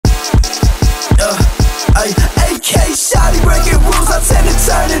AK, shotty breaking rules, I tend to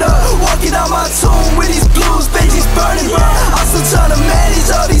turn it up. Walking out my tomb with these blues, Benji's burning, bro. I'm still trying to manage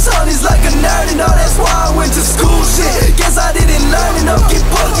all these honeys like a nerd and all. That's why I went to school, shit. Guess I didn't learn enough, get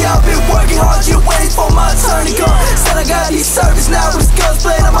buggy. I've been working hard, just waiting for my turn to come. Said I got these service now with this guns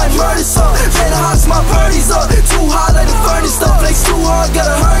playing, I might murder some. Man, the hots, my birdies up, too hot like the furnace stuff. Flex too hard, got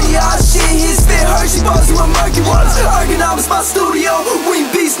a hernia, shit, his spit hurts, she balls you with murky waters. Ergonomics, my studio, we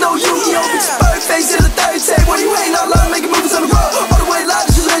beats, no Yu-Gi-Oh! Bitch, BIRDFACE in the third tape. When you ain't online, making movies on the road. All the way live,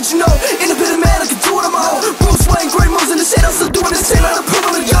 just let you know. Independent man, I can do it on my own. Bruce Wayne, great moves in the shit, I'm still doing this shit, I'm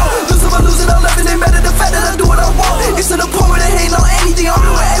proving it, yo. Losing by losing, I'm loving it, matter the fact that I do what I want. It's to the point where they hating on anything, I'm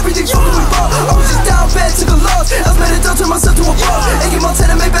doing everything, fucking with ball. I was just down bad, took a loss. I was made it down, turn myself to a boss. And get my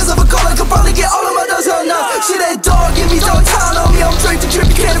tenant, make best of a call, I could probably get all of my dogs out now. Shit, that dog, give me dog time on me, I'm Drake the trip,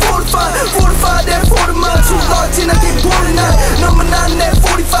 you can't afford to find. Fortified, that 40 miles, too locked in, I get bored tonight. Number 9 in that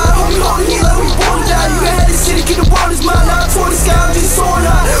 45, homie, hold it, like we born to die. You can have this city, keep the world is mine. Now I'm toward the sky, I'm just soaring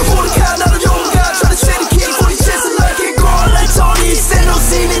high. For the cow, not a young guy, try to set the key for these chests and like it growing like Tony. Send no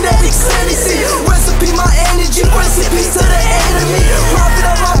scene in that extended. Recipe my energy, recipe to the enemy. Profit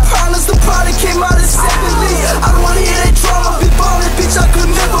out my problems, the product came out assembly. I don't wanna hear that drama, be ballin', bitch, I could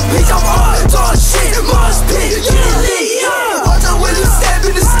never bitch. I'm on, dog shit, must be, get lit, yeah. Watch out when you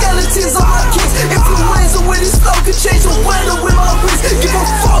stabbing the skeletons on my kicks. Influenza with this flow could change the weather with my wrist. Give a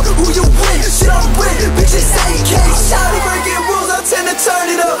fuck who you with, shit I'm with. Bitches AK, shotty breaking rules, I tend to turn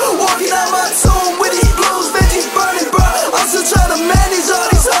it up. Walking out my tomb with these blues, Benji's burning, bro. I'm still trying to manage all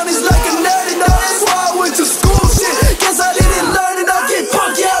these honeys like a nerd and all. That's why I went to school, shit. Guess I didn't learn and I get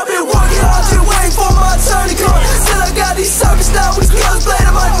punked, yeah. I've been working hard, just waiting for my turn to come. Still I got these service now with guns blade,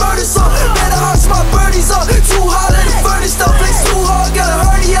 I might murder some. Man, the hearts, my birdies up, too hot like the furnace stuff. Flex too hard, got a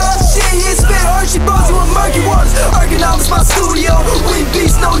hernia, shit, his spit hurt, she balls you with murky waters. Ergonomics, my studio, we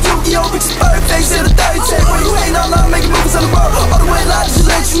beats, no Yu-Gi-Oh! Bitches, BIRDFACE in the third tape. When you ain't online, making movies on the road. All the way live, just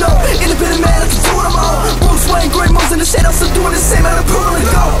let you know. Independent man, I can do it on my own. Bruce Wayne, great moves in the shade, I'm still doing the same, I'm proving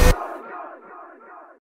it.